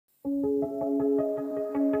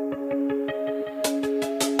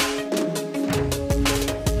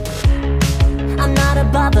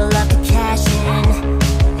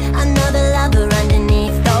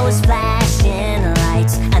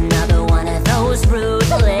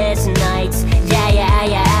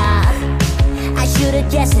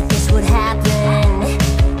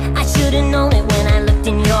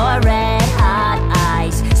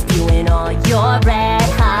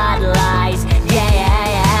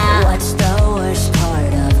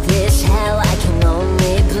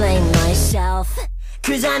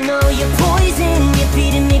'cause I know you're poison, you're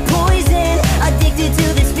feeding me poison. Addicted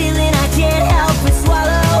to this feeling, I can't help but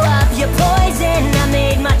swallow up your poison. I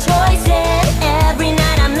made my choices. Every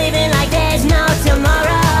night I'm living like there's no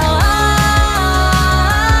tomorrow.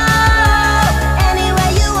 Any way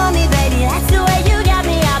you want me, baby, that's the way you got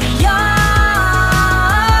me, I'll be yours.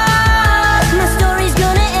 My story's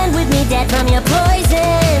gonna end with me dead from your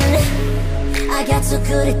poison. I got so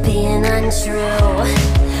good at being untrue.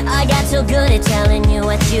 I got so good at telling you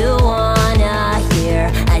what you wanna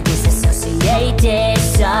hear. I disassociate,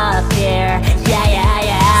 disappear. Yeah, yeah,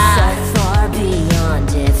 yeah. So far beyond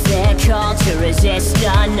difficult to resist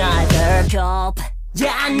another gulp.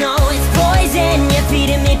 Yeah, I know it's poison, you're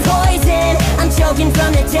feeding me poison. I'm choking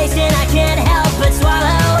from the taste and I can't help but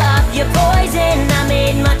swallow up your poison. I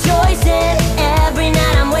made my choices. Every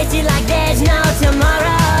night I'm wasted like there's no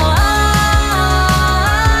tomorrow.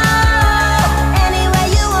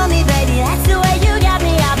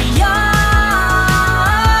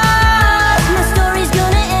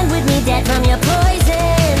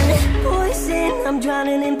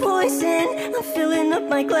 Drowning in poison, I'm filling up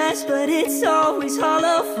my glass, but it's always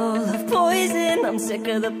hollow, full of poison. I'm sick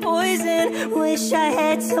of the poison, wish I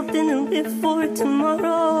had something to live for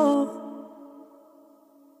tomorrow.